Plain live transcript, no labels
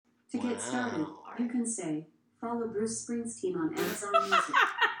To get started, you can say, follow Bruce Springsteen on Amazon Music.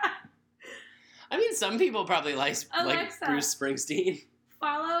 I mean, some people probably like Bruce Springsteen.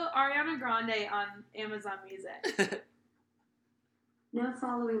 Follow Ariana Grande on Amazon Music. Now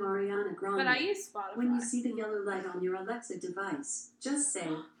following Ariana Grande. But I use Spotify. When you see the yellow light on your Alexa device, just say,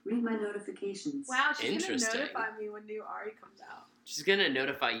 read my notifications. Wow, she's going to notify me when new Ari comes out. She's going to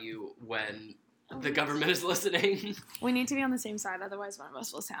notify you when the government is listening. We need to be on the same side, otherwise one of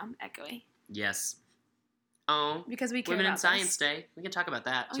us will sound echoey. Yes. Oh. Because we care Women about in Science Day. We can talk about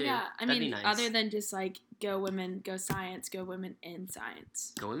that, too. Oh, yeah. That'd be nice. Other than just, like, go women, go science, go women in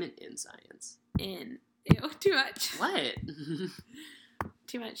science. Go women in science. Ew, too much. What?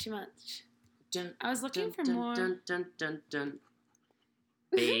 Too much. Dun, I was looking for dun, more. Dun, dun, dun, dun.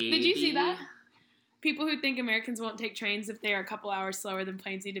 Did you see that? People who think Americans won't take trains if they are a couple hours slower than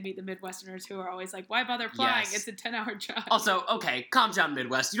planes need to beat the Midwesterners who are always like, why bother flying? Yes. It's a 10-hour drive. Also, okay, calm down,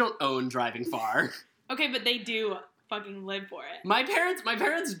 Midwest. You don't own driving far. Okay, but they do fucking live for it. My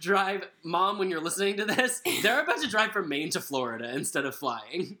parents drive. Mom, when you're listening to this, they're about to drive from Maine to Florida instead of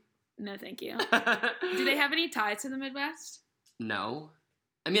flying. No, thank you. Do they have any ties to the Midwest? No.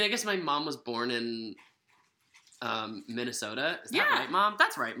 I mean, I guess my mom was born in Minnesota. Is that right, Mom?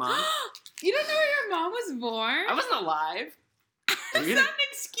 That's right, Mom. You don't know where your mom was born? I wasn't alive. That's not an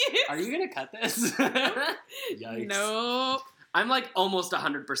excuse. Are you going to cut this? Yikes. Nope. I'm like almost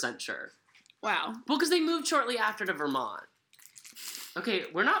 100% sure. Wow. Well, because they moved shortly after to Vermont. Okay,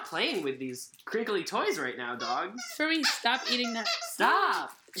 we're not playing with these crinkly toys right now, dog. Furby, stop eating that.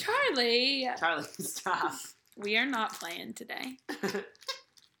 Stop. Charlie, stop. We are not playing today.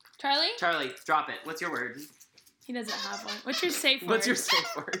 Charlie? Charlie, drop it. What's your word? He doesn't have one. What's your safe word? What's your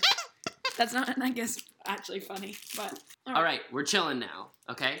safe word? That's not, I guess, actually funny, but... All right, we're chilling now,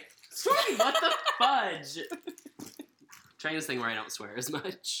 okay? Sorry, what the fudge? Trying this thing where I don't swear as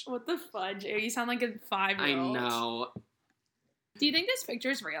much. What the fudge? You sound like a 5-year-old. I know. Do you think this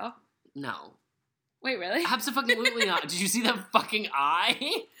picture is real? No. Wait, really? Absolutely not. Did you see that fucking eye?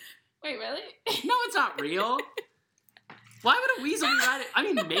 Wait, really? No, it's not real. Why would a weasel be riding? I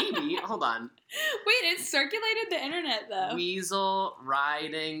mean, maybe. Hold on. Wait, it circulated the internet, though. Weasel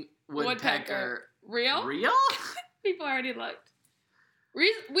riding woodpecker. Real? Real? People already looked.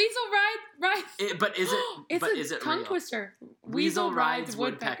 Weasel ride. But is it? It's but a is it tongue real? twister. Weasel rides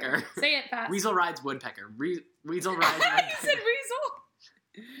woodpecker. Say it fast. Weasel rides woodpecker. Weasel rides woodpecker. You said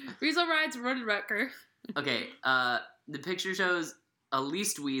weasel. Weasel rides woodpecker. Okay. The picture shows a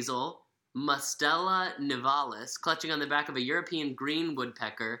least weasel, Mustela nivalis, clutching on the back of a European green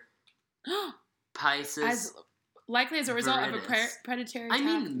woodpecker. Pisces. As likely as a result of a predatory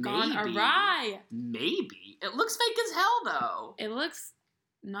attack gone awry. Maybe. It looks fake as hell, though. It looks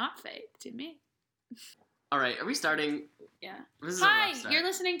not fake to me. All right, are we starting? Yeah. Hi, you're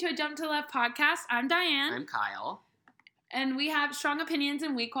listening to a Jump to the Left podcast. I'm Diane. I'm Kyle. And we have strong opinions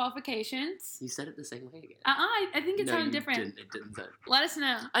and weak qualifications. You said it the same way again. I think it sounded different. It didn't sound. Let us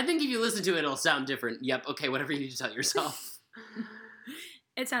know. I think if you listen to it, it'll sound different. Yep, okay, whatever you need to tell yourself.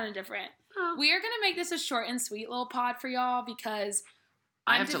 It sounded different. Oh. We are going to make this a short and sweet little pod for y'all because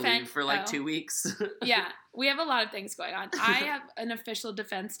I have to leave for like 2 weeks. Yeah, we have a lot of things going on. I have an official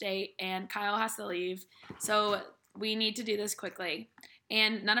defense date and Kyle has to leave. So we need to do this quickly.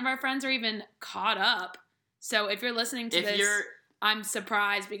 And none of our friends are even caught up. So if you're listening to this, I'm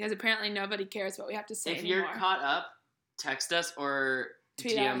surprised because apparently nobody cares what we have to say anymore. If you're caught up, text us or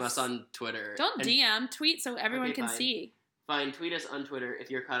DM us on Twitter. Don't DM, tweet so everyone can see. Fine, tweet us on Twitter if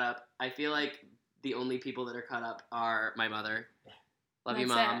you're caught up. I feel like the only people that are caught up are my mother. Love you,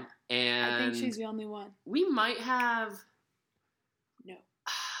 Mom. And I think she's the only one. We might have... No.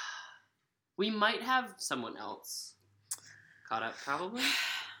 We might have someone else caught up, probably.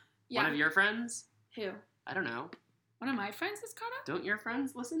 Yeah. One of your friends? Who? I don't know. One of my friends is caught up? Don't your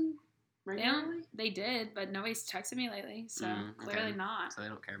friends listen regularly? They did, but nobody's texted me lately, so clearly not. So they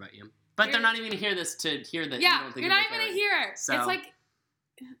don't care about you. But they're not even going to hear this to hear that you don't think you're not even going to hear. So, it's like...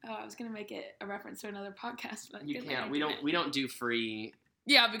 Oh, I was going to make it a reference to another podcast. But you can't. We don't do free...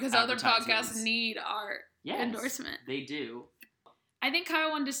 Yeah, because other podcasts need our endorsement. They do. I think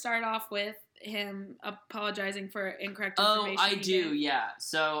Kyle wanted to start off with him apologizing for incorrect information. Oh, I do, yeah.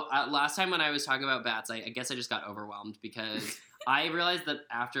 So last time when I was talking about bats, I guess I just got overwhelmed because I realized that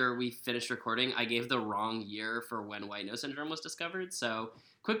after we finished recording, I gave the wrong year for when white nose syndrome was discovered. So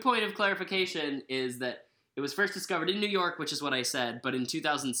quick point of clarification is that it was first discovered in New York, which is what I said, but in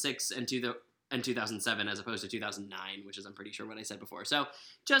 2006 and 2007 as opposed to 2009, which is I'm pretty sure what I said before. So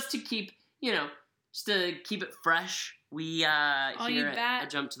just to keep, just to keep it fresh, we you here at bat- A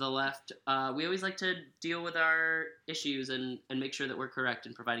Jump to the Left, we always like to deal with our issues and make sure that we're correct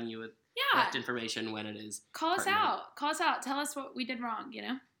in providing you with correct information when it is Call us pertinent. out. Call us out. Tell us what we did wrong, you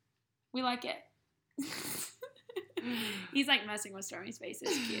know? We like it. He's like messing with Stormy's face.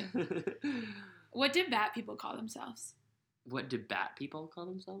 It's cute. What did bat people call themselves? What do bat people call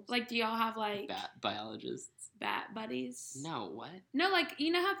themselves? Like, do y'all have like bat biologists? bat buddies? No, what? No, like,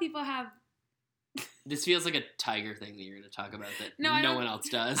 you know how people have. This feels like a tiger thing that you're going to talk about that No, no one else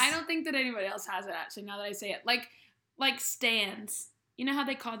does. I don't think that anybody else has it, actually, now that I say it. Like stands. You know how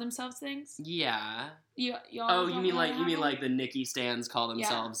they call themselves things? Yeah. Y'all Oh, don't you mean really like have it? the Nikki stands call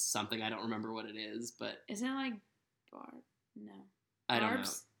themselves something? I don't remember what it is, but Isn't it like barb? No. I don't know.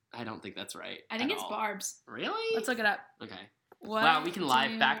 Barbs? I don't think that's right. I think at it's all. barbs. Really? Let's look it up. Okay. What Wow, we can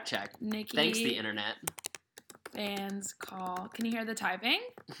live do fact check. Nikki Thanks, the internet. fans call. Can you hear the typing?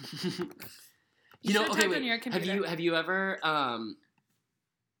 You know, should okay, type wait. on your computer. Have you ever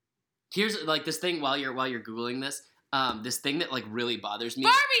here's like this thing while you're googling this, this thing that like really bothers me.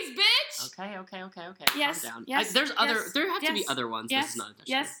 Barbies, bitch. Okay. Yes. Calm down. Yes. There have to be yes, other ones. Yes. This is not a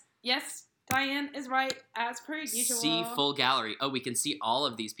touch. Yes. Diane is right as per usual. See full gallery. Oh, we can see all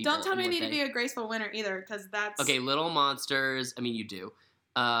of these people. Don't tell me I and need what to be a graceful winner either, because that's... Okay, Little Monsters. I mean, you do.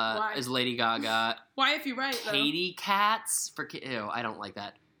 Why? Is Lady Gaga. Why if you write, though? Katie Cats for ew, I don't like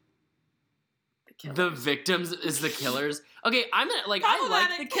that. The The Victims is the Killers. Okay, I like the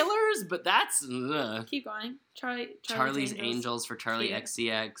Problematic. Killers, but that's Keep going. Charlie's Angels for Charlie Cute.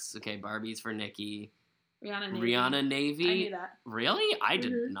 XCX. Okay, Barbie's for Nikki. Rihanna Navy. Rihanna Navy. I knew that. Really? I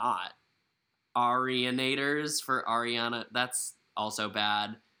did Mhm. not. Arianators for Ariana. That's also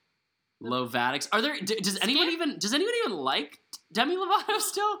bad. Lovatics. Are there? Does anyone even like Demi Lovato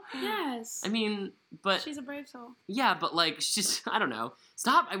still? Yes. I mean, but She's a brave soul. yeah, but like she's I don't know.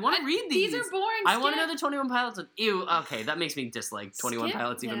 Stop! I want to read these. These are boring. I want to know the 21 Pilots. Ew. Okay, that makes me dislike 21 Skip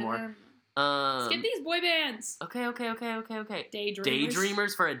Pilots even more. them. Skip these boy bands. Okay. Daydreamers.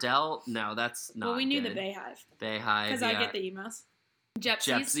 Daydreamers for Adele. No, that's not. Well, we knew good. the Bayhive. Bayhive. Because I get the emails.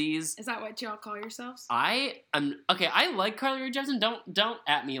 Gypsies. Gypsies. Is that what y'all call yourselves? I am okay. I like Carly Rae Jepsen. Don't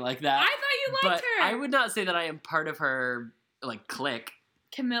at me like that. I thought you liked but her. I would not say that I am part of her like clique.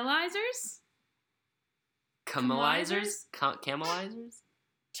 Camillizers? Camelizers. Camelizers.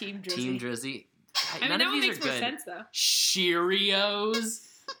 Team Drizzy. Team Drizzy. I mean, None that of one these makes are more good. sense, though. Cheerios.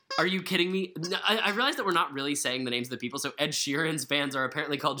 Are you kidding me? No, I realize that we're not really saying the names of the people. So Ed Sheeran's fans are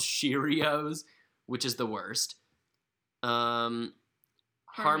apparently called Cheerios, which is the worst.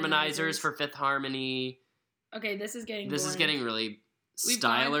 Harmonizers for Fifth Harmony. Okay, this is getting This boring. is getting really We've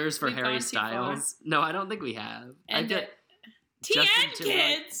Stylers for we've Harry gone too far. Styles. No, I don't think we have. And I get TN Justin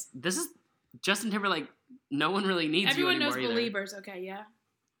Timberlake. kids! This is Justin Timberlake. No one really needs Everyone you knows anymore either. Beliebers. Okay, yeah.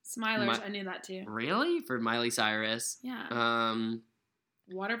 Smilers, I knew that too. Really? For Miley Cyrus. Yeah.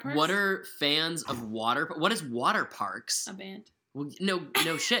 Water parks? What are fans of water? What is water parks? A band. Well,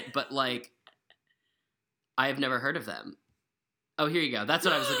 no shit. But like, I have never heard of them. Oh, here you go. That's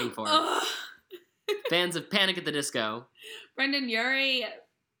what I was looking for. Ugh. Fans of Panic at the Disco. Brendan Urie.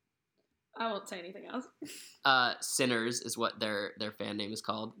 I won't say anything else. Sinners is what their fan name is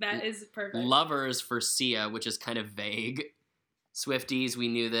called. That is perfect. Lovers for Sia, which is kind of vague. Swifties, we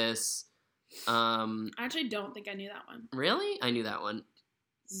knew this. I actually don't think I knew that one. Really? I knew that one.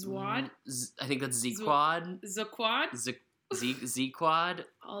 Zwad? I think that's Z-Quad. Zaquad? Z-Quad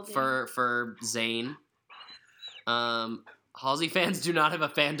All day. for Zayn. Halsey fans do not have a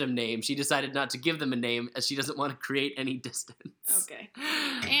fandom name. She decided not to give them a name as she doesn't want to create any distance. Okay.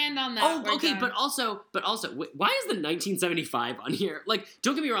 And on that, we're okay, done. but also, why is the 1975 on here? Like,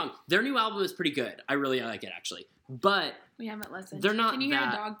 don't get me wrong, their new album is pretty good. I really like it, actually. But we haven't listened. they're not Can you that, hear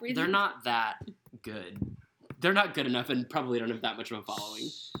a dog breathing? They're not that good. They're not good enough and probably don't have that much of a following.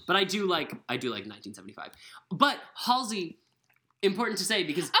 But I do like 1975. But Halsey, important to say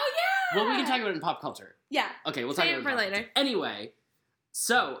because Oh, yeah! well, we can talk about it in pop culture. Yeah. Okay, we'll talk Save about it for in pop later. culture. Anyway,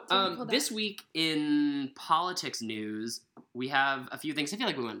 so pull this that. week in politics news, we have a few things. I feel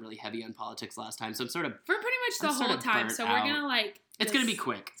like we went really heavy on politics last time, so I'm sort of For pretty much the I'm sort whole of time, burnt so out. we're gonna it's gonna be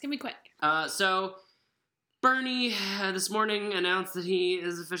quick. It's gonna be quick. So Bernie this morning announced that he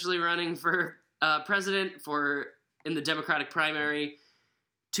is officially running for president in the Democratic primary.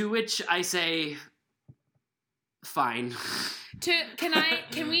 To which I say, fine.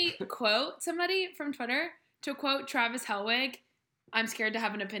 Can we quote somebody from Twitter? To quote Travis Helwig, I'm scared to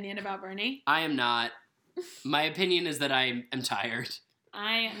have an opinion about Bernie. I am not. My opinion is that I am tired.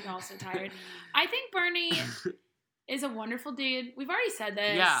 I am also tired. I think Bernie is a wonderful dude. We've already said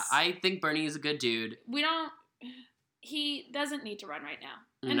this. Yeah, I think Bernie is a good dude. We don't. he doesn't need to run right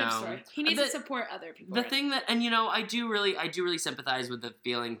now. End No. of story. He needs to support other people. The thing that, and I do really sympathize with the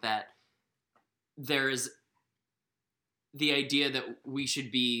feeling that there's the idea that we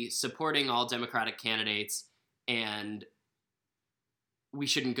should be supporting all Democratic candidates and we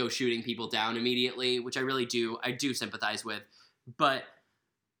shouldn't go shooting people down immediately, which I do sympathize with. But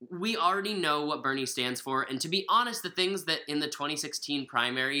we already know what Bernie stands for, and to be honest, the things that in the 2016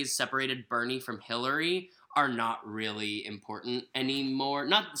 primaries separated Bernie from Hillary are not really important anymore.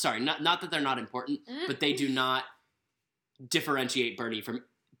 Not that they're not important, but they do not differentiate Bernie from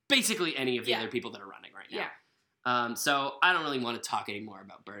basically any of the other people that are running right now. Yeah. So I don't really want to talk anymore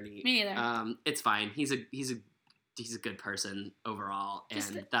about Bernie. Me neither. It's fine. He's a good person overall,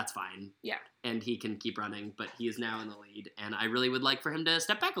 and that's fine. Yeah. And he can keep running, but he is now in the lead, and I really would like for him to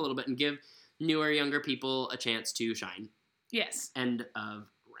step back a little bit and give newer, younger people a chance to shine. Yes. End of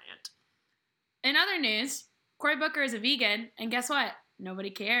rant. In other news, Cory Booker is a vegan, and guess what? Nobody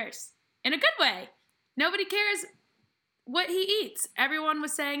cares. In a good way. Nobody cares what he eats. Everyone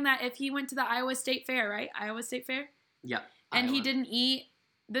was saying that if he went to the Iowa State Fair, right? Iowa State Fair? Yep. And Iowa. he didn't eat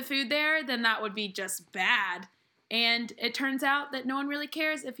the food there, then that would be just bad. And it turns out that no one really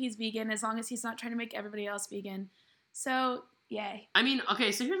cares if he's vegan as long as he's not trying to make everybody else vegan. So, yay. I mean,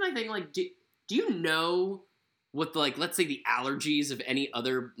 okay, so here's my thing. Like, do you know what, let's say the allergies of any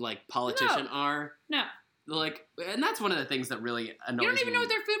other, politician are? No. And that's one of the things that really annoys me. You don't even know what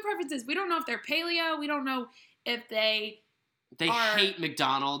their food preference is. We don't know if they're paleo. We don't know if they hate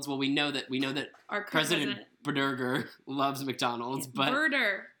McDonald's. Well, we know that are President Berger loves McDonald's, but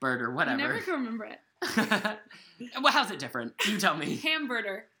Burger, whatever. I never can remember it. Well, how's it different? You tell me.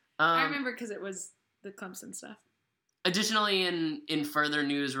 Hamburger. I remember because it was the Clemson stuff. Additionally, in further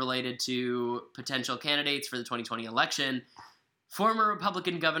news related to potential candidates for the 2020 election, former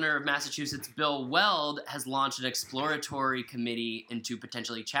Republican governor of Massachusetts Bill Weld has launched an exploratory committee into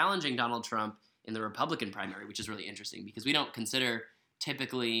potentially challenging Donald Trump in the Republican primary, which is really interesting because we don't consider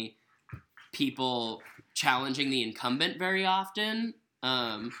typically people challenging the incumbent very often.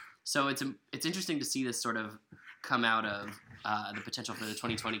 So it's interesting to see this sort of come out of the potential for the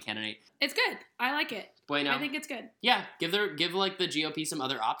 2020 candidate. It's good. I like it. Bueno. I think it's good. Yeah, give the GOP some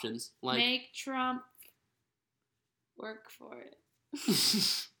other options. Make Trump work for it.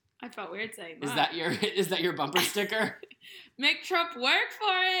 I felt weird saying that. Is that your bumper sticker? Make Trump work for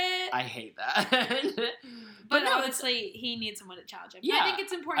it. I hate that. but no, honestly, he needs someone to challenge him. Yeah, I think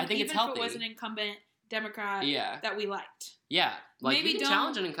it's important, even if it was an incumbent Democrat that we liked. Yeah, maybe you can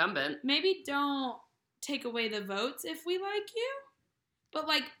challenge an incumbent. Maybe don't take away the votes if we like you, but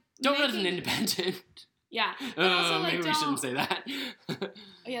don't run as an independent. Yeah, but also maybe we shouldn't say that.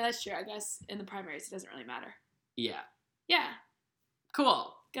 Yeah, that's true. I guess in the primaries it doesn't really matter. Yeah. Yeah.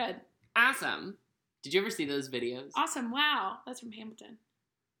 Cool. Good. Awesome. Did you ever see those videos? Awesome. Wow. That's from Hamilton.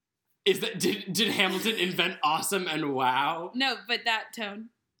 Did Hamilton invent awesome and wow? No, but that tone.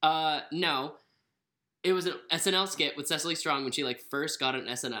 No. It was an SNL skit with Cecily Strong when she first got an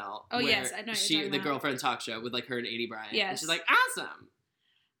SNL. Oh yes, I know. The girlfriend talk show with her and Adie Bryant. Yes. And she's like, awesome.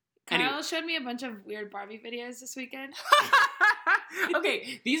 Kyle showed me a bunch of weird Barbie videos this weekend.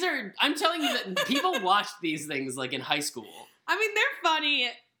 Okay, I'm telling you that people watched these things in high school. I mean, they're funny,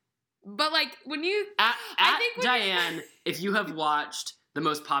 but when you Diane, if you have watched The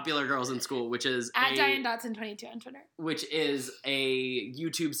Most Popular Girls in School, which is at Diane Dotson 22 on Twitter, which is a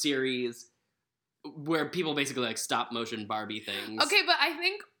YouTube series where people basically stop motion Barbie things. Okay, but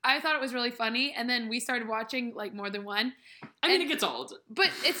I thought it was really funny, and then we started watching more than one. I mean, it gets old.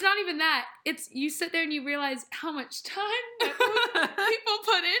 But it's not even that. It's you sit there and you realize how much time that people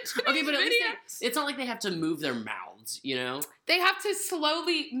put into these but at videos. least it's not like they have to move their mouths, They have to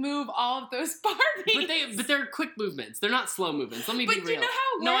slowly move all of those Barbies. But they're quick movements. They're not slow movements. Let me be real. But do you know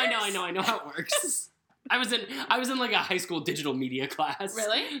how it works? No, I know how it works. I was in a high school digital media class.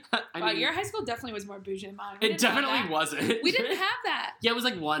 Really? I Wow, mean, your high school definitely was more bougie than mine. It definitely wasn't. We didn't have that. Yeah, it was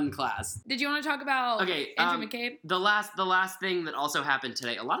one class. Did you want to talk about Andrew McCabe? The last thing that also happened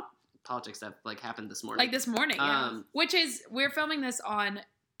today, a lot of politics stuff happened this morning. This morning, yeah. Which is, we're filming this on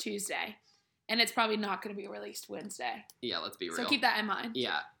Tuesday, and it's probably not going to be released Wednesday. Yeah, let's be real. So keep that in mind.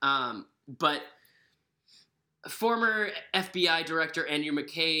 Yeah. But former FBI Director Andrew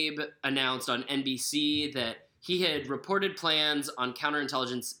McCabe announced on NBC that he had reported plans on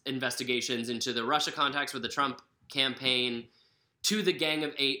counterintelligence investigations into the Russia contacts with the Trump campaign to the Gang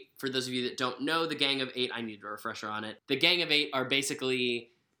of Eight. For those of you that don't know, the Gang of Eight, I need a refresher on it. The Gang of Eight are basically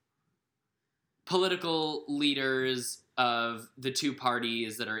political leaders of the two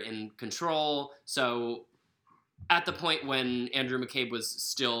parties that are in control. So at the point when Andrew McCabe was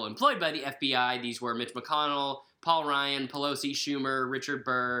still employed by the FBI, these were Mitch McConnell, Paul Ryan, Pelosi, Schumer, Richard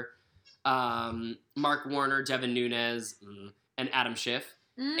Burr, Mark Warner, Devin Nunes, and Adam Schiff.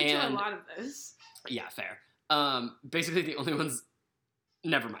 To a lot of those. Yeah, fair. Basically the only ones.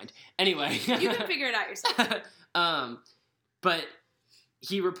 Never mind. Anyway, You can figure it out yourself. But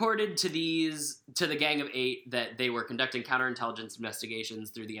he reported to the Gang of Eight that they were conducting counterintelligence investigations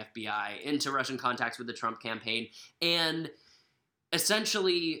through the FBI into Russian contacts with the Trump campaign, and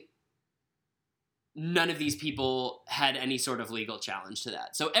essentially none of these people had any sort of legal challenge to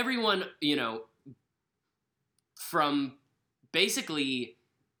that. So everyone, from basically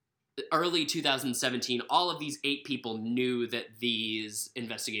early 2017, all of these 8 people knew that these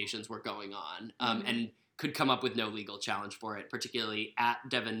investigations were going on, and could come up with no legal challenge for it, particularly at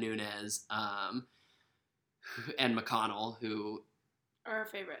Devin Nunes and McConnell, who Are our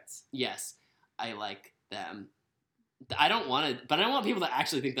favorites. Yes, I like them. I don't want to, but I want people to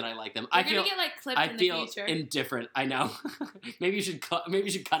actually think that I like them. We're gonna get like clipped in the future. Indifferent. I know. Maybe you should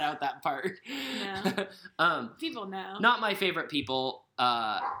cut out that part. No. People know. Not my favorite people.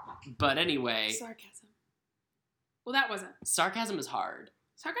 But anyway. Sarcasm. Well, that wasn't. Sarcasm is hard.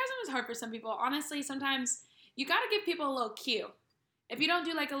 Sarcasm is hard for some people. Honestly, sometimes you gotta give people a little cue. If you don't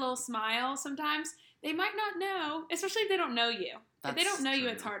do like a little smile, sometimes they might not know, especially if they don't know you. If they don't know you,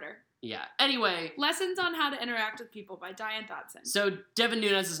 it's harder. Yeah. Anyway. Lessons on How to Interact with People by Diane Dodson. So Devin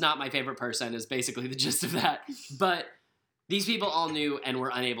Nunes is not my favorite person is basically the gist of that. But these people all knew and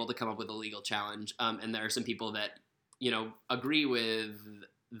were unable to come up with a legal challenge. And there are some people that, agree with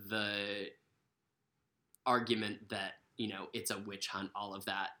the argument that, it's a witch hunt, all of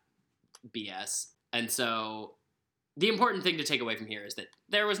that BS. And so the important thing to take away from here is that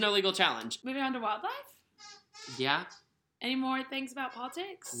there was no legal challenge. Moving on to wildlife? Yeah. Any more things about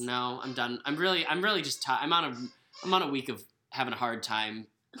politics? No, I'm done. I'm really just tired. I'm on a week of having a hard time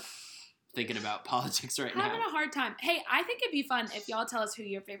thinking about politics right now. Having a hard time. Hey, I think it'd be fun if y'all tell us who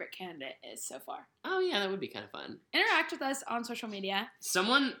your favorite candidate is so far. Oh yeah, that would be kind of fun. Interact with us on social media.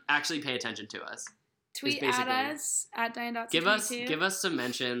 Someone actually pay attention to us. Tweet at us at Diane.22. Give us some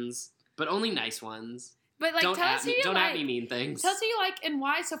mentions, but only nice ones. But tell us who you don't like. at me mean things. Tell us who you like and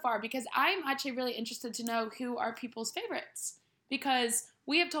why so far, because I'm actually really interested to know who are people's favorites. Because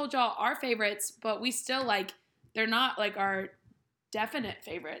we have told y'all our favorites, but we still they're not our definite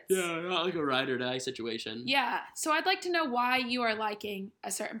favorites. Yeah, not like a ride or die situation. Yeah, so I'd like to know why you are liking a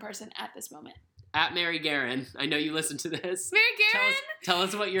certain person at this moment. At Mary Guerin, I know you listen to this. Mary Guerin! Tell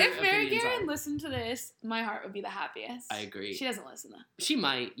us what your opinions are. If Mary Guerin are. listened to this, my heart would be the happiest. I agree. She doesn't listen, though. She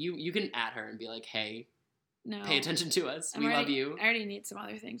might. You can at her and be like, hey, no, pay attention to us. We love you. I already need some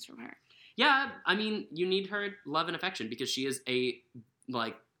other things from her. Yeah, I mean, you need her love and affection because she is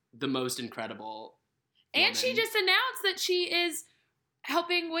the most incredible woman. And she just announced that she is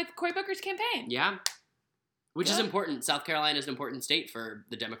helping with Cory Booker's campaign. Yeah. Which is important. South Carolina is an important state for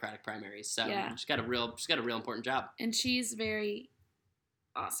the Democratic primaries. So she's got a real important job. And she's very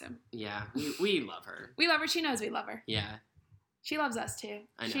awesome. Yeah. We love her. We love her. She knows we love her. Yeah. She loves us too.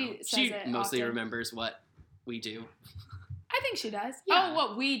 I know. She mostly remembers what we do. I think she does. Yeah. Oh,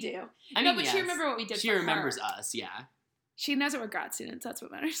 what we do. She remembers what we did for her. She remembers us, yeah. She knows that we're grad students. That's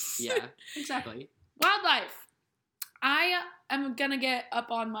what matters. Yeah, exactly. Wildlife. I am going to get up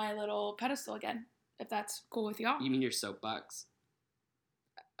on my little pedestal again, if that's cool with y'all. You mean your soapbox?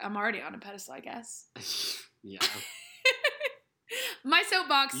 I'm already on a pedestal, I guess. Yeah. My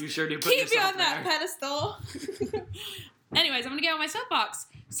soapbox. You sure do put keep me on there. that pedestal. Anyways, I'm going to get on my soapbox.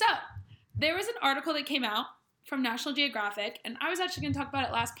 So, there was an article that came out from National Geographic, and I was actually going to talk about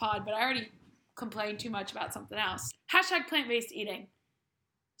it last pod, but I already complained too much about something else. # plant-based eating.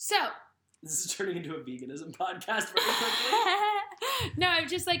 So. This is turning into a veganism podcast very quickly. No, I'm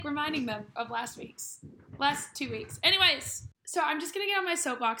just reminding them of last 2 weeks. Anyways, so I'm just going to get on my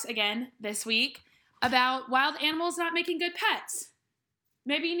soapbox again this week about wild animals not making good pets.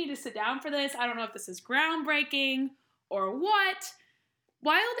 Maybe you need to sit down for this. I don't know if this is groundbreaking or what.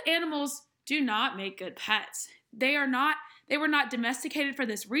 Wild animals do not make good pets. They were not domesticated for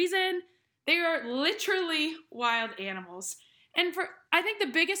this reason. They are literally wild animals. And I think the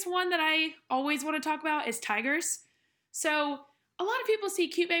biggest one that I always want to talk about is tigers. So a lot of people see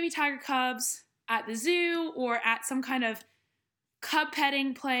cute baby tiger cubs at the zoo or at some kind of cub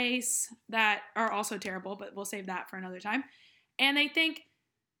petting place that are also terrible, but we'll save that for another time. And they think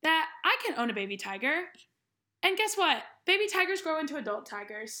that I can own a baby tiger. And guess what? Baby tigers grow into adult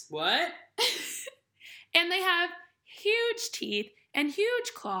tigers. What? And they have huge teeth and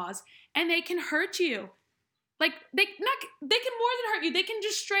huge claws, and they can hurt you. They can more than hurt you. They can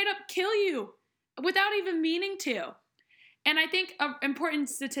just straight up kill you without even meaning to. And I think an important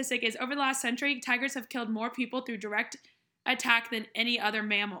statistic is over the last century, tigers have killed more people through direct attack than any other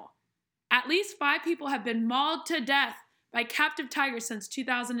mammal. At least 5 people have been mauled to death by captive tigers since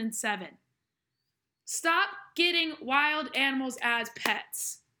 2007. Stop getting wild animals as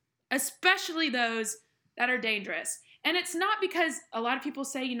pets, especially those that are dangerous. And it's not because a lot of people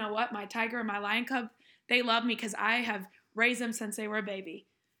say, you know what, my tiger and my lion cub, they love me because I have raised them since they were a baby.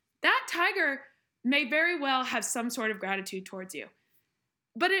 That tiger may very well have some sort of gratitude towards you.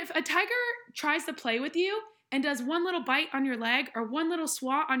 But if a tiger tries to play with you and does one little bite on your leg or one little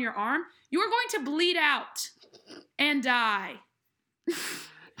swat on your arm, you're going to bleed out and die.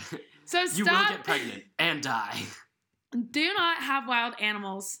 So stop. You will get pregnant and die. Do not have wild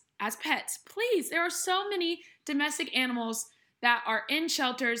animals as pets. Please, there are so many domestic animals that are in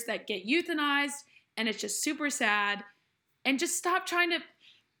shelters that get euthanized, and it's just super sad. And just stop trying to...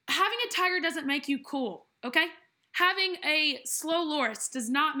 Having a tiger doesn't make you cool, okay? Having a slow loris does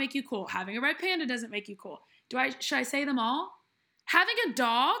not make you cool. Having a red panda doesn't make you cool. Should I say them all? Having a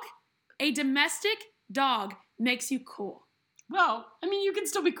dog, a domestic dog, makes you cool. Well, I mean, you can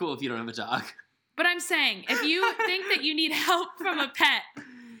still be cool if you don't have a dog. But I'm saying, if you think that you need help from a pet,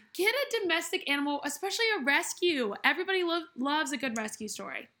 get a domestic animal, especially a rescue. Everybody loves a good rescue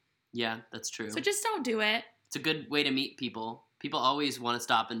story. Yeah, that's true. So just don't do it. It's a good way to meet people. People always want to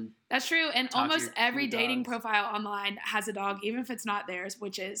stop and That's true, and talk to almost your every dogs. dating profile online has a dog, even if it's not theirs,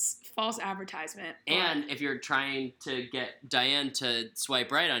 which is false advertisement. And if you're trying to get Diane to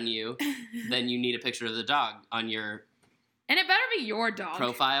swipe right on you, then you need a picture of the dog on your And it better be your dog.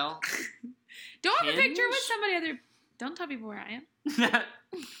 profile. Don't have a picture with Hinge? somebody other. Don't tell people where I am.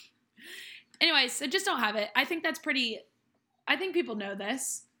 Anyways, so just don't have it. I think that's pretty. I think people know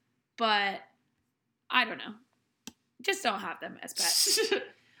this, but I don't know. Just don't have them as pets.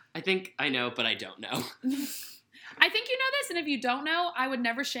 I think I know, but I don't know. I think you know this, and if you don't know, I would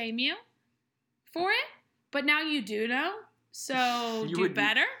never shame you for it. But now you do know, so You do would-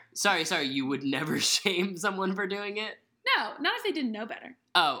 better. Sorry, you would never shame someone for doing it? No, not if they didn't know better.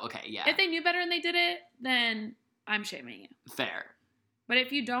 Oh, okay, yeah. If they knew better and they did it, then I'm shaming you. Fair. But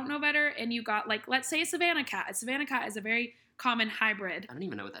if you don't know better and you got, like, let's say a Savannah cat. A Savannah cat is a very common hybrid. I don't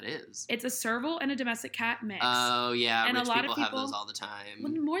even know what that is. It's a serval and a domestic cat mix. Oh, yeah, And rich a lot of people have people- those all the time.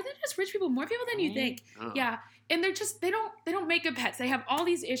 Well, more than just rich people, more people than you think. Oh. Yeah, and they're just they don't make good pets. They have all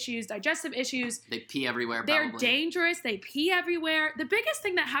these issues, digestive issues. They pee everywhere, They're probably. dangerous. They pee everywhere. The biggest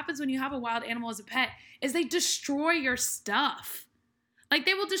thing that happens when you have a wild animal as a pet is they destroy your stuff. Like,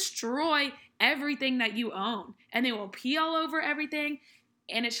 they will destroy everything that you own, and they will pee all over everything,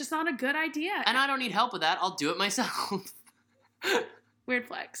 and it's just not a good idea. And I don't need help with that. I'll do it myself. Weird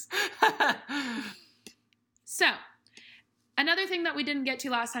flex. So, another thing that we didn't get to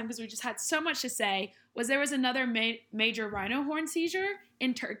last time because we just had so much to say was there was another major rhino horn seizure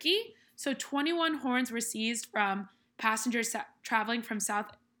in Turkey. So 21 horns were seized from passengers traveling from South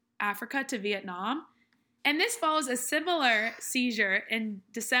Africa to Vietnam. And this follows a similar seizure in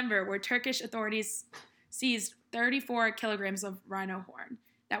December where Turkish authorities seized 34 kilograms of rhino horn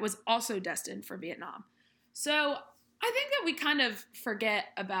that was also destined for Vietnam. So I think that we kind of forget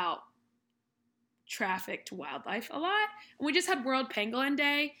about trafficked wildlife a lot. And we just had World Pangolin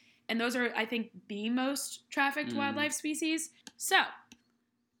Day, and those are, I think, the most trafficked wildlife species. So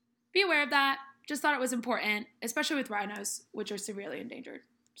be aware of that. Just thought it was important, especially with rhinos, which are severely endangered.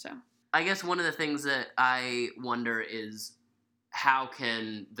 So I guess one of the things that I wonder is how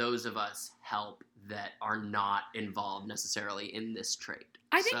can those of us help that are not involved necessarily in this trade?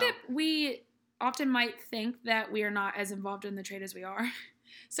 I think that we often might think that we are not as involved in the trade as we are.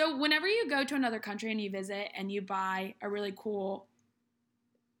 So whenever you go to another country and you visit and you buy a really cool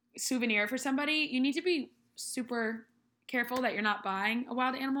souvenir for somebody, you need to be super careful that you're not buying a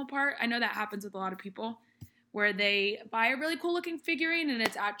wild animal part. I know that happens with a lot of people where they buy a really cool looking figurine and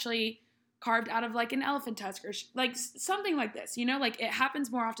it's actually carved out of like an elephant tusk or like something like this, you know, like it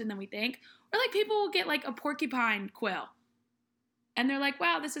happens more often than we think. Or like people will get like a porcupine quill and they're like,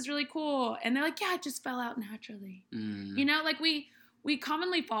 wow, this is really cool. And they're like, yeah, it just fell out naturally. You know, like we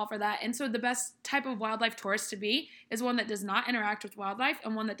commonly fall for that. And so the best type of wildlife tourist to be is one that does not interact with wildlife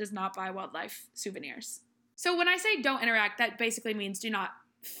and one that does not buy wildlife souvenirs. So when I say don't interact, that basically means do not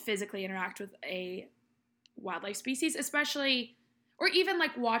physically interact with a wildlife species, especially, or even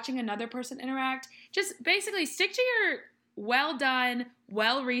like watching another person interact. Just basically stick to your well done,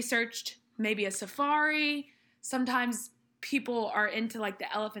 well researched, maybe a safari. Sometimes people are into like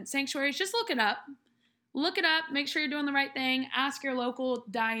the elephant sanctuaries. Just look it up. Look it up. Make sure you're doing the right thing. Ask your local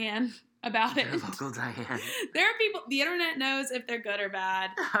Diane about it. Your local Diane. There are people, the internet knows if they're good or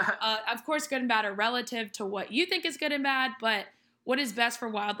bad. Of course, good and bad are relative to what you think is good and bad, but what is best for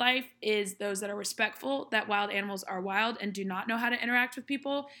wildlife is those that are respectful, that wild animals are wild and do not know how to interact with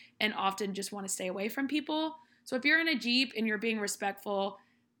people and often just want to stay away from people. So if you're in a Jeep and you're being respectful,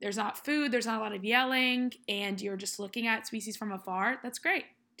 there's not food, there's not a lot of yelling, and you're just looking at species from afar, that's great.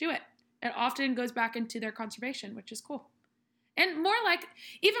 Do it. It often goes back into their conservation, which is cool. And more like,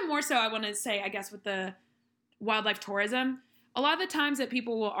 even more so, I want to say, I guess, with the wildlife tourism, a lot of the times that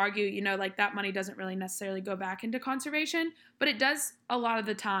people will argue, you know, like that money doesn't really necessarily go back into conservation, but it does a lot of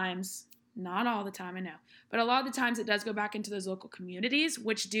the times, not all the time, I know, but a lot of the times it does go back into those local communities,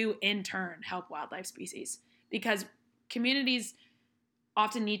 which do in turn help wildlife species, because communities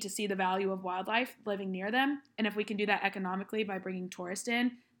often need to see the value of wildlife living near them. And if we can do that economically by bringing tourists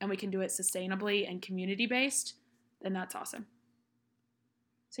in, and we can do it sustainably and community-based, then that's awesome.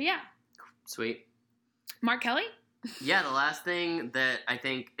 So yeah. Sweet. Mark Kelly? Yeah, the last thing that I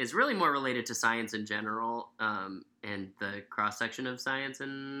think is really more related to science in general, and the cross-section of science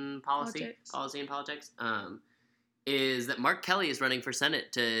and policy and politics, is that Mark Kelly is running for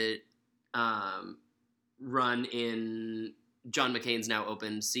Senate to run in John McCain's now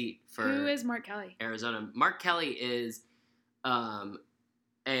open seat for Who is Mark Kelly? Arizona. Mark Kelly is an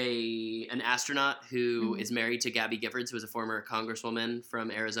astronaut who is married to Gabby Giffords, who is a former congresswoman from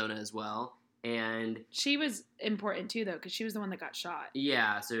Arizona as well. And she was important too, though, because she was the one that got shot.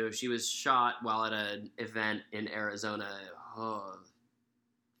 Yeah, so she was shot while at an event in Arizona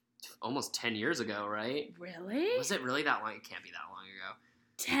almost 10 years ago, right? Really? Was it really that long? It can't be that long ago.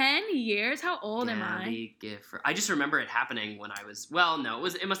 10 years? How old am I? Gabby Gifford. I just remember it happening when I was, well, no,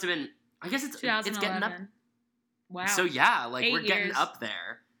 it must have been, I guess it's getting up. Wow. So yeah, like 8 we're getting years. up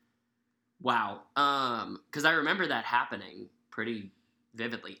there. Wow. Because I remember that happening pretty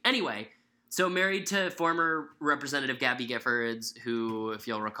vividly. Anyway, so married to former Representative Gabby Giffords, who, if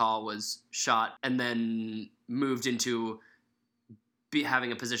you'll recall, was shot and then moved into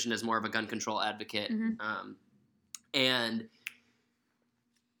having a position as more of a gun control advocate. Mm-hmm. And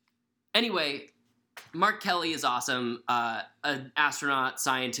anyway, Mark Kelly is awesome. An astronaut,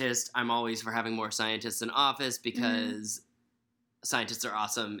 scientist. I'm always for having more scientists in office because scientists are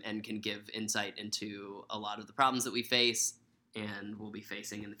awesome and can give insight into a lot of the problems that we face and will be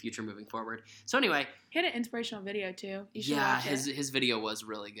facing in the future moving forward. So anyway, He had an inspirational video too. You should yeah, watch it. his video was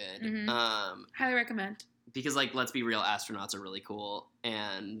really good. Mhm. Highly recommend. Because like, let's be real, astronauts are really cool.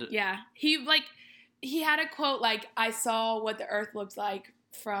 And Yeah, he had a quote like, "I saw what the Earth looked like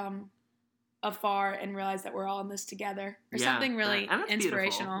from afar and realized that we're all in this together," or something really and that's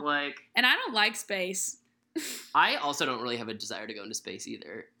inspirational. beautiful. Like, and I don't like space. I also don't really have a desire to go into space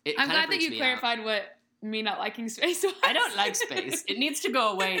either. I'm glad that you clarified what me not liking space was. I don't like space. It needs to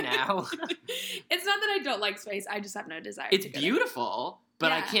go away now. It's not that I don't like space. I just have no desire. It's to go beautiful,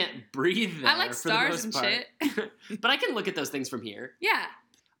 but I Yeah. can't breathe there. I like for the stars most and part. shit. But I can look at those things from here. Yeah.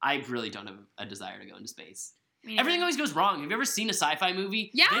 I really don't have a desire to go into space. Me Everything neither. always goes wrong. Have you ever seen a sci-fi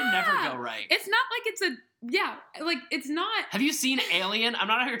movie? Yeah. They never go right. It's not like it's a it's not. Have you seen Alien? I'm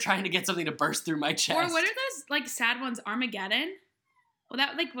not out here trying to get something to burst through my chest. Or what are those like sad ones? Armageddon. Well,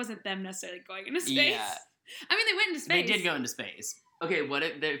 that like wasn't them necessarily going into space. Yeah. I mean, they went into space. They did go into space. Okay, what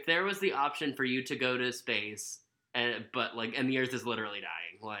if there was the option for you to go to space, and the Earth is literally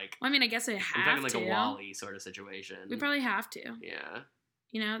dying? Like, Well, I mean, I guess I have I'm talking like to. a WALL-E sort of situation. We probably have to. Yeah.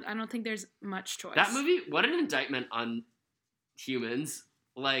 You know, I don't think there's much choice. That movie, what an indictment on humans.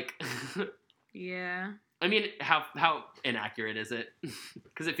 Like, Yeah. I mean, how inaccurate is it?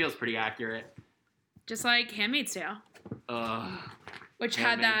 Because it feels pretty accurate. Just like Handmaid's Tale, which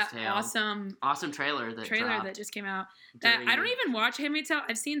had that Handmaid's Tale. Awesome trailer that dropped that just came out. That during- I don't even watch Handmaid's Tale.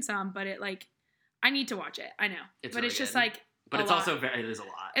 I've seen some, but I need to watch it. I know, It's but really it's just good. like. But a it's lot. also it is a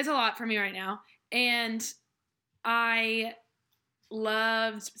lot. It's a lot for me right now, and I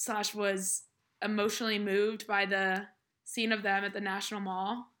loved / was emotionally moved by the scene of them at the National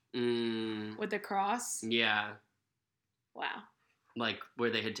Mall with the cross. Yeah. Wow. Like where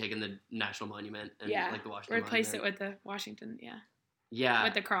they had taken the National Monument and like the Washington replaced Monument. it with the Washington. Yeah.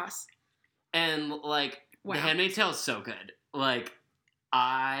 With the cross. And like Wow. The Handmaid's Tale is so good. Like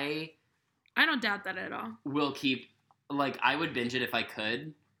I don't doubt that at all. will keep like I would binge it if I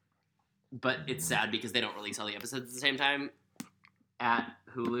could, but it's sad because they don't release all the episodes at the same time at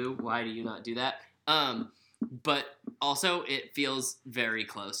Hulu. Why do you not do that? But also it feels very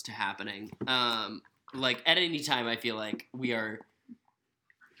close to happening. Like at any time I feel like we are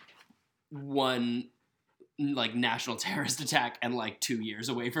one like national terrorist attack and like 2 years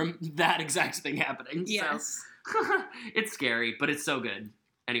away from that exact thing happening. Yes. So it's scary, but it's so good.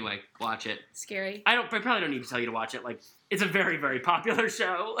 Anyway, watch it. Scary. I probably don't need to tell you to watch it. Like, it's a very, very popular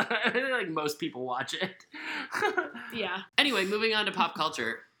show. Like, most people watch it. Yeah. Anyway, moving on to pop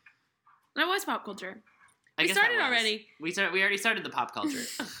culture. That was pop culture. I We guess started that was. already. We already started the pop culture.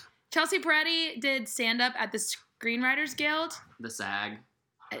 Chelsea Peretti did stand-up at the Screenwriters Guild, The SAG.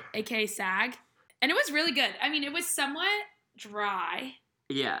 aka SAG, and it was really good. I mean, it was somewhat dry,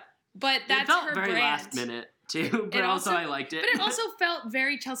 Yeah. but that's it felt her very brand. last minute, too. But It also, also- I liked it. But it also felt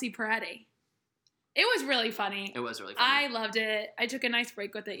very Chelsea Peretti. It was really funny. It was really funny. I loved it. I took a nice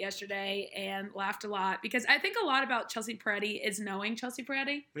break with it yesterday and laughed a lot because I think a lot about Chelsea Peretti is knowing Chelsea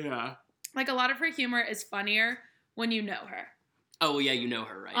Peretti. Yeah. Like, a lot of her humor is funnier when you know her. Oh, yeah, you know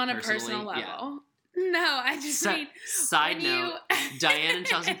her, right? On a personally? personal level. Yeah. No, I just mean... Side when note, Diane and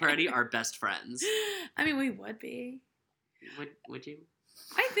Chelsea Peretti are best friends. I mean, we would be. Would you?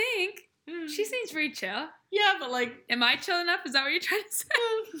 I think. She seems pretty chill. Yeah, but like... Am I chill enough? Is that what you're trying to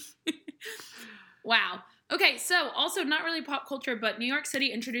say? Wow. Okay, so also not really pop culture, but New York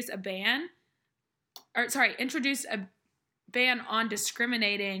City introduced a ban on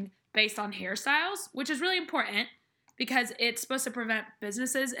discriminating based on hairstyles, which is really important because it's supposed to prevent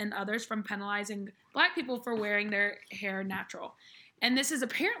businesses and others from penalizing Black people for wearing their hair natural. And this is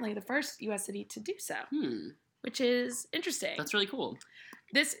apparently the first U.S. city to do so, which is interesting. That's really cool.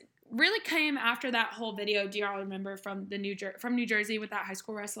 This really came after that whole video. Do y'all remember from New Jersey with that high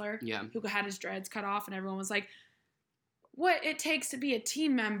school wrestler? Yeah. Who had his dreads cut off, and everyone was like, "What it takes to be a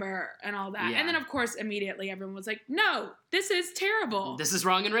team member," and all that. Yeah. And then of course immediately everyone was like, "No, this is terrible. This is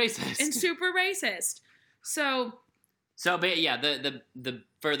wrong and racist." And super racist." So, but yeah, the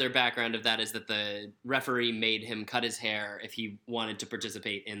further background of that is that the referee made him cut his hair if he wanted to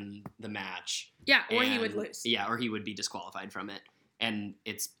participate in the match. yeah, or he would lose. Yeah, or he would be disqualified from it. And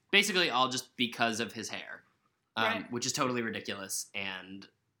it's basically all just because of his hair, Right. which is totally ridiculous and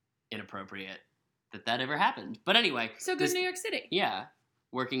inappropriate that ever happened. But anyway. So good New York City. Yeah,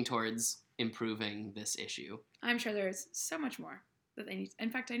 working towards improving this issue. I'm sure there's so much more that they need. In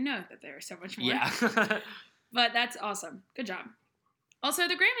fact, I know that there is so much more. Yeah. But that's awesome. Good job. Also,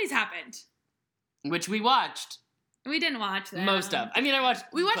 the Grammys happened. Which we watched. We didn't watch them. Most of. I mean,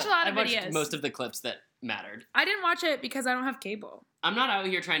 We watched a lot of I watched videos. most of the clips that mattered. I didn't watch it because I don't have cable. I'm not out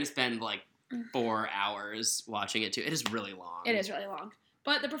here trying to spend like 4 hours watching it too. It is really long. It is really long.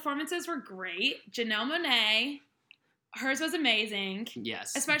 But the performances were great. Janelle Monáe, hers was amazing.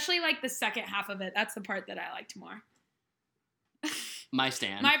 Yes. Especially like the second half of it. That's the part that I liked more. My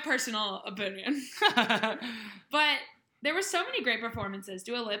stand. My personal opinion. But there were so many great performances.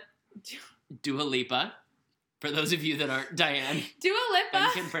 Dua Lipa. For those of you that aren't Diane Lipa.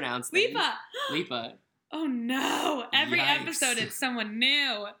 and can pronounce things. Lipa. Oh no. Every Yikes. episode it's someone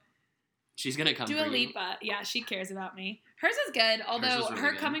new. She's going to come Dua for you. Lipa. Yeah, she cares about me. Hers is good, although was really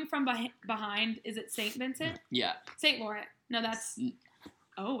her good. coming from behind, is it St. Vincent? Yeah. St. Laurent. No, that's...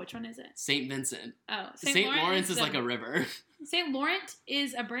 Oh, which one is it? St. Vincent. Oh, St. Lawrence is like a river. St. Laurent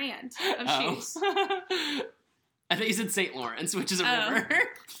is a brand of shoes. I thought you said St. Lawrence, which is a Oh. river.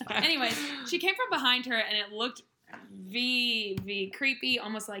 Anyways, she came from behind her and it looked V creepy,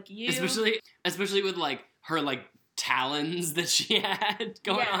 almost like you. Especially with like her like talons that she had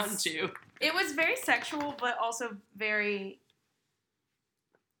going Yes. on too. It was very sexual, but also very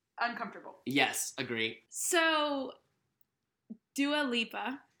uncomfortable. Yes, agree. So, Dua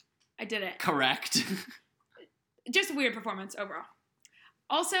Lipa, I did it. Correct. Just a weird performance overall.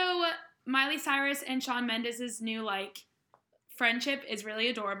 Also, Miley Cyrus and Shawn Mendes' new like friendship is really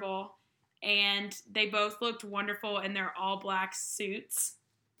adorable, and they both looked wonderful in their all black suits.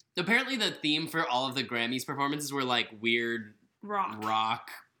 Apparently the theme for all of the Grammys performances were like weird rock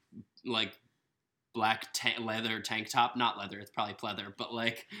like black leather tank top. Not leather, it's probably pleather, but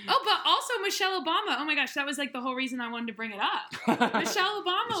like... Oh, but also Michelle Obama. Oh my gosh, that was like the whole reason I wanted to bring it up. Michelle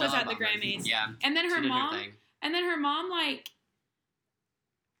Obama was at the Grammys. Yeah. And then she her did mom... thing. And then her mom, like,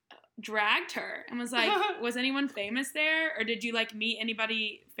 dragged her and was like, was anyone famous there? Or did you, like, meet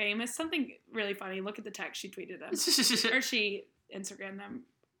anybody famous? Something really funny. Look at the text she tweeted them. Or she Instagrammed them.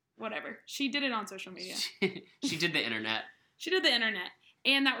 Whatever. She did it on social media. She did the internet. She did the internet.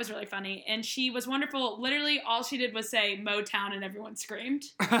 And that was really funny. And she was wonderful. Literally, all she did was say Motown and everyone screamed.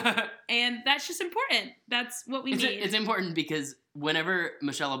 And that's just important. That's what we need. It's important because whenever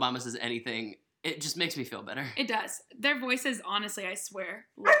Michelle Obama says anything... It just makes me feel better. It does. Their voices, honestly, I swear,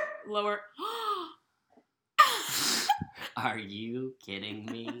 lower. Are you kidding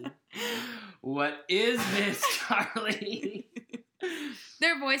me? What is this, Charlie?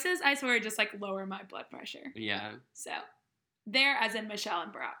 Their voices, I swear, just like lower my blood pressure. Yeah. So, there as in Michelle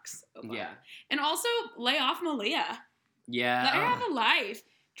and Brock's. Yeah. And also, lay off Malia. Yeah. Let her have a life.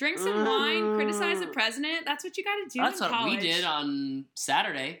 Drink some wine, criticize the president. That's what you got to do That's in what college. we did on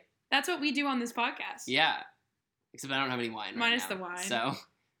Saturday. That's what we do on this podcast. Yeah. Except I don't have any wine Minus right now. the wine. So,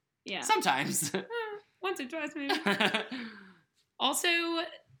 yeah. sometimes. Once or twice, maybe. Also,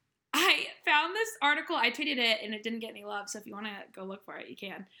 I found this article. I tweeted it, and it didn't get any love, so if you want to go look for it, you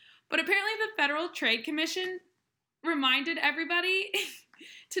can. But apparently the Federal Trade Commission reminded everybody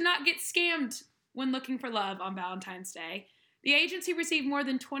to not get scammed when looking for love on Valentine's Day. The agency received more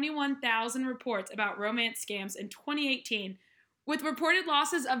than 21,000 reports about romance scams in 2018, with reported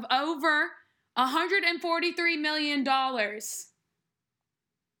losses of over $143 million.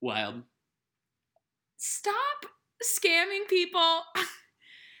 Wild. Stop scamming people.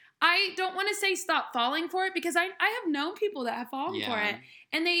 I don't want to say stop falling for it, because I have known people that have fallen for it,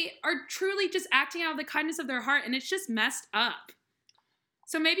 and they are truly just acting out of the kindness of their heart, and it's just messed up.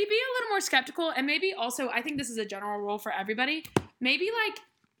 So maybe be a little more skeptical, and maybe also, I think this is a general rule for everybody, maybe like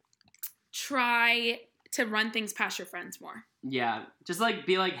try to run things past your friends more. Yeah. Just like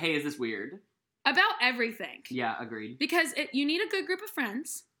be like, hey, is this weird? About everything. Yeah, agreed. Because you need a good group of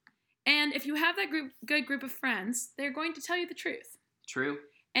friends, and if you have that good group of friends, they're going to tell you the truth. True.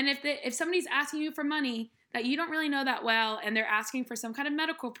 And if somebody's asking you for money that you don't really know that well, and they're asking for some kind of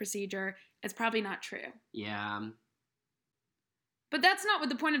medical procedure, it's probably not true. Yeah. But that's not what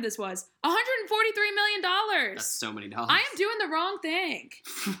the point of this was. $143 million. That's so many dollars. I am doing the wrong thing.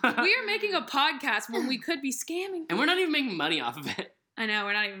 We are making a podcast when we could be scamming people. And we're not even making money off of it. I know,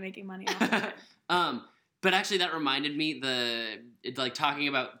 we're not even making money off of it. But actually that reminded me talking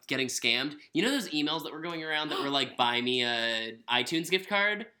about getting scammed. You know those emails that were going around that were like, buy me a iTunes gift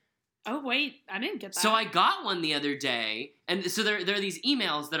card? Oh, wait, I didn't get that. So I got one the other day, and so there are these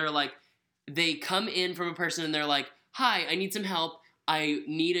emails that are like, they come in from a person and they're like, hi, I need some help. I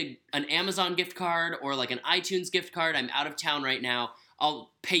need an Amazon gift card or like an iTunes gift card. I'm out of town right now.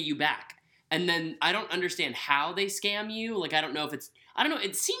 I'll pay you back. And then I don't understand how they scam you. Like, I don't know.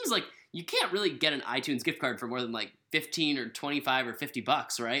 It seems like you can't really get an iTunes gift card for more than like 15 or 25 or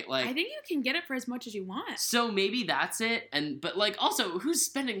 $50, right? Like, I think you can get it for as much as you want. So maybe that's it. But like, also, who's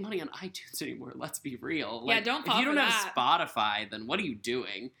spending money on iTunes anymore? Let's be real. Like, yeah, don't fall if you don't for have that. Spotify, then what are you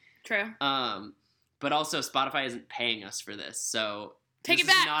doing? True. But also Spotify isn't paying us for this, so Take this it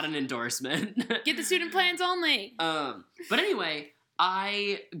back. is not an endorsement. Get the student plans only. But anyway,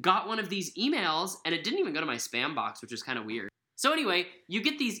 I got one of these emails, and it didn't even go to my spam box, which is kind of weird. So anyway, you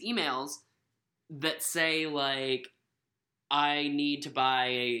get these emails that say, like, I need to buy,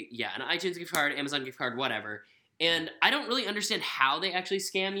 an iTunes gift card, Amazon gift card, whatever. And I don't really understand how they actually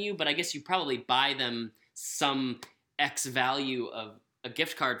scam you, but I guess you probably buy them some X value of a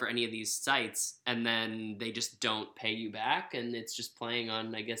gift card for any of these sites, and then they just don't pay you back, and it's just playing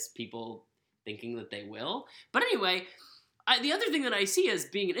on, I guess, people thinking that they will. But anyway, the other thing that I see as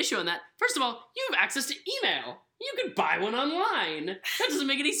being an issue on that, first of all, you have access to email. You could buy one online. That doesn't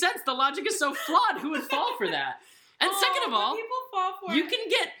make any sense. The logic is so flawed. Who would fall for that? And second of all, people fall for you can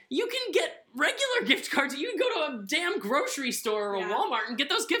get regular gift cards. You can go to a damn grocery store or a Walmart and get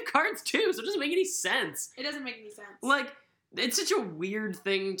those gift cards too. So it doesn't make any sense. It doesn't make any sense. Like, it's such a weird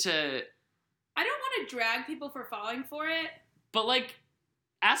thing to... I don't want to drag people for falling for it. But, like,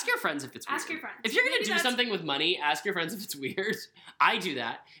 ask your friends if it's weird. Ask your friends. If you're going to do something with money, ask your friends if it's weird. I do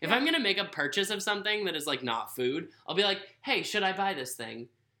that. If I'm going to make a purchase of something that is, like, not food, I'll be like, hey, should I buy this thing?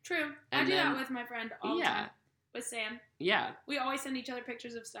 True. And I do then- that with my friend all the time. With Sam. Yeah. We always send each other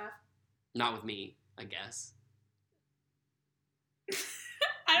pictures of stuff. Not with me, I guess.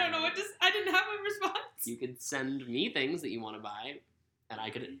 I don't know I didn't have a response. You could send me things that you want to buy, and I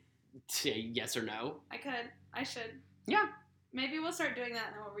could say yes or no. I should. Yeah. Maybe we'll start doing that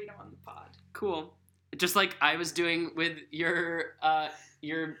and then we'll read them on the pod. Cool. Just like I was doing with your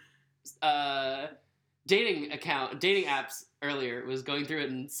dating apps earlier, was going through it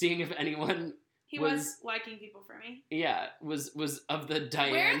and seeing if anyone He was liking people for me. Yeah, was of the Where are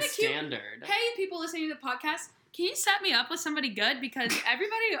Diane the cute- standard. Hey, people listening to the podcast, can you set me up with somebody good? Because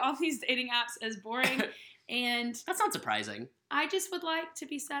everybody on these dating apps is boring, and That's not surprising. I just would like to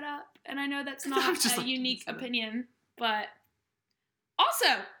be set up. And I know that's I not would just a like to be unique set up. opinion, but also,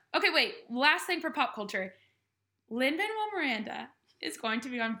 okay, wait, last thing for pop culture. Lin-Manuel Miranda is going to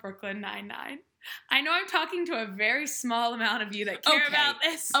be on Brooklyn Nine-Nine. I know I'm talking to a very small amount of you that care about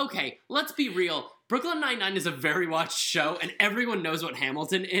this. Okay, let's be real. Brooklyn Nine-Nine is a very watched show, and everyone knows what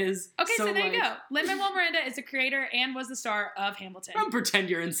Hamilton is. Okay, so there you like, go. Lin-Manuel Miranda is a creator and was the star of Hamilton. Don't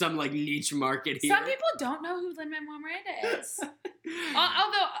pretend you're in some, like, niche market here. Some people don't know who Lin-Manuel Miranda is.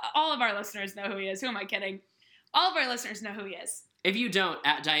 Although all of our listeners know who he is. Who am I kidding? All of our listeners know who he is. If you don't,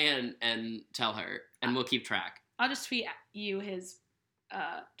 at Diane and tell her, and we'll keep track. I'll just tweet you his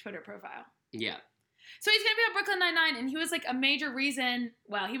Twitter profile. Yeah. So he's going to be on Brooklyn Nine-Nine, and he was like a major reason,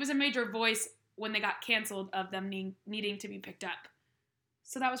 well, he was a major voice when they got canceled of them needing to be picked up.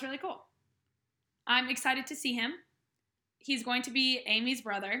 So that was really cool. I'm excited to see him. He's going to be Amy's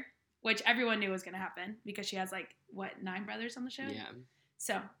brother, which everyone knew was going to happen because she has 9 brothers on the show? Yeah.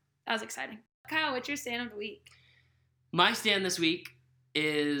 So that was exciting. Kyle, what's your stand of the week? My stand this week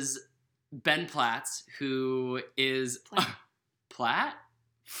is Ben Platt's, who is... Platt?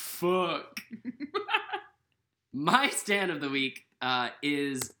 Fuck. My stand of the week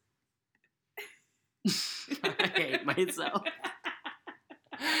is... I hate myself.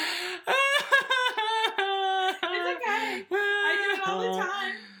 It's okay. I do it all the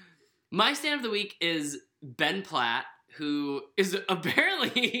time. My stand of the week is Ben Platt, who is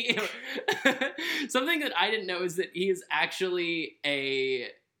apparently... Something that I didn't know is that he is actually a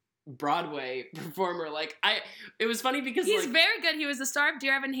Broadway performer. It was funny because he's very good. He was the star of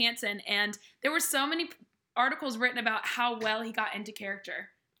Dear Evan Hansen, and there were so many articles written about how well he got into character.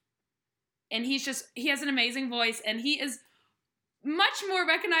 And he has an amazing voice, and he is much more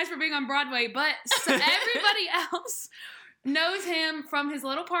recognized for being on Broadway, but everybody else knows him from his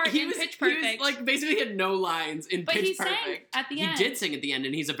little part in Pitch Perfect. He was basically had no lines in Pitch Perfect. But he sang at the end. He did sing at the end,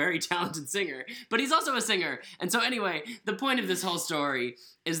 and he's a very talented singer. But he's also a singer. And so anyway, the point of this whole story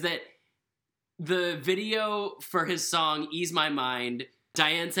is that the video for his song, Ease My Mind,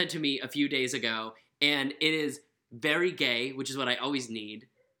 Diane sent to me a few days ago, and it is very gay, which is what I always need,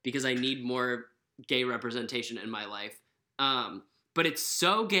 because I need more gay representation in my life. But it's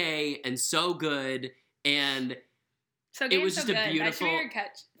so gay and so good, and so gay it was and just so a good. beautiful...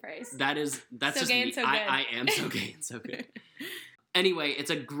 That's your catchphrase. That's so just gay me. and so good. I am so gay and so good. Anyway, it's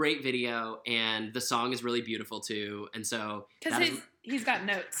a great video, and the song is really beautiful too, and so... Because he's got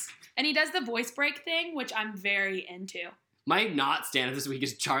notes. And he does the voice break thing, which I'm very into. My not stand-up this week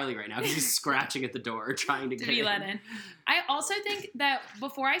is Charlie right now, because he's scratching at the door trying to get be in. let in. I also think that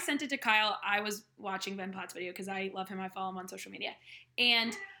before I sent it to Kyle, I was watching Ben Platt's video because I love him. I follow him on social media.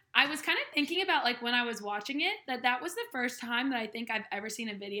 And I was kind of thinking about, when I was watching it, that was the first time that I think I've ever seen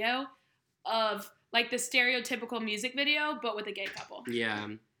a video of, the stereotypical music video, but with a gay couple. Yeah.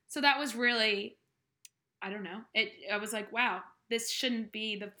 So that was really, I don't know. I was like, wow, this shouldn't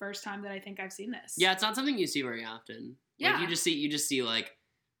be the first time that I think I've seen this. Yeah, it's not something you see very often. Yeah. You just see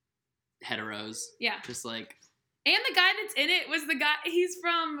heteros. Yeah. Just And the guy that's in it was the guy, he's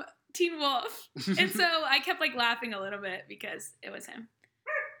from Teen Wolf. And so I kept laughing a little bit because it was him.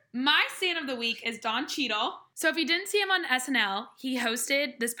 My stand of the week is Don Cheadle. So if you didn't see him on SNL, he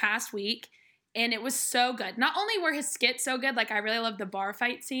hosted this past week, and it was so good. Not only were his skits so good, I really loved the bar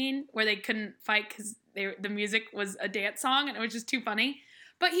fight scene where they couldn't fight because the music was a dance song and it was just too funny.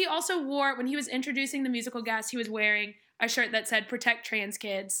 But he also wore, when he was introducing the musical guests, he was wearing a shirt that said "Protect Trans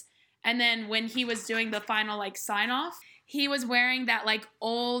Kids." And then when he was doing the final sign-off, he was wearing that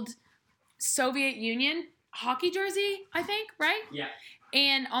old Soviet Union hockey jersey, I think, right? Yeah.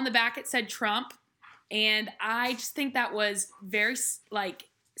 And on the back it said Trump. And I just think that was very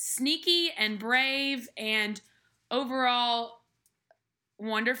sneaky and brave and overall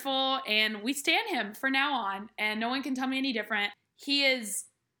wonderful. And we stand him for now on. And no one can tell me any different. He is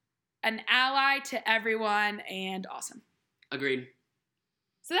an ally to everyone and awesome. Agreed.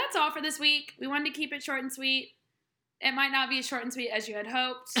 So that's all for this week. We wanted to keep it short and sweet. It might not be as short and sweet as you had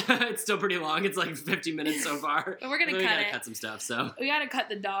hoped. It's still pretty long. It's 50 minutes so far. But we're going to cut it. We gotta cut some stuff, so. We gotta cut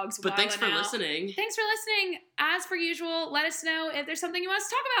the dogs. But thanks for listening. Thanks for listening. As per usual, let us know if there's something you want us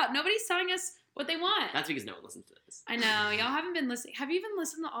to talk about. Nobody's telling us what they want. That's because no one listens to this. I know. Y'all haven't been listening. Have you even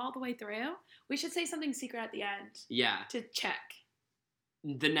listened all the way through? We should say something secret at the end. Yeah. To check.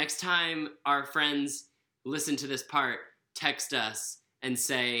 The next time our friends listen to this part, text us and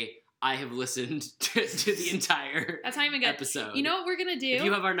say, I have listened to the entire That's not even good. episode. You know what we're going to do? If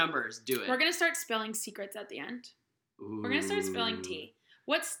you have our numbers, do it. We're going to start spilling secrets at the end. Ooh. We're going to start spilling tea.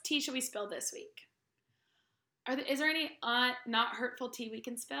 What tea should we spill this week? Is there any not hurtful tea we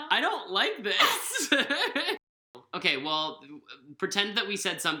can spill? I don't like this. Okay, well, pretend that we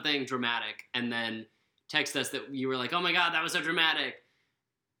said something dramatic and then text us that you were like, oh my god, that was so dramatic.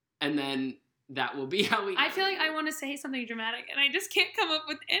 And then that will be how we... I feel like I want to say something dramatic and I just can't come up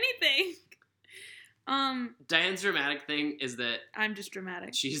with anything. Diane's dramatic thing is that... I'm just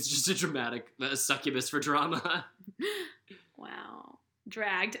dramatic. She's just a succubus for drama. Wow.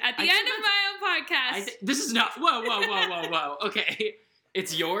 Dragged at the end of my own podcast. This is not... Whoa. Okay.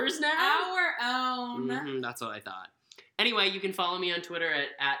 It's yours now? Our own. Mm-hmm, that's what I thought. Anyway, you can follow me on Twitter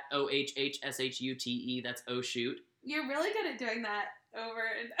at OHHSHUTE. That's O shoot. You're really good at doing that over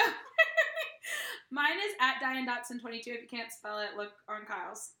and over. Mine is at Diane.Dotson22. If you can't spell it, look on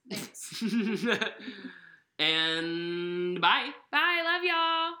Kyle's. Thanks. And bye. Bye. Love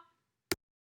y'all.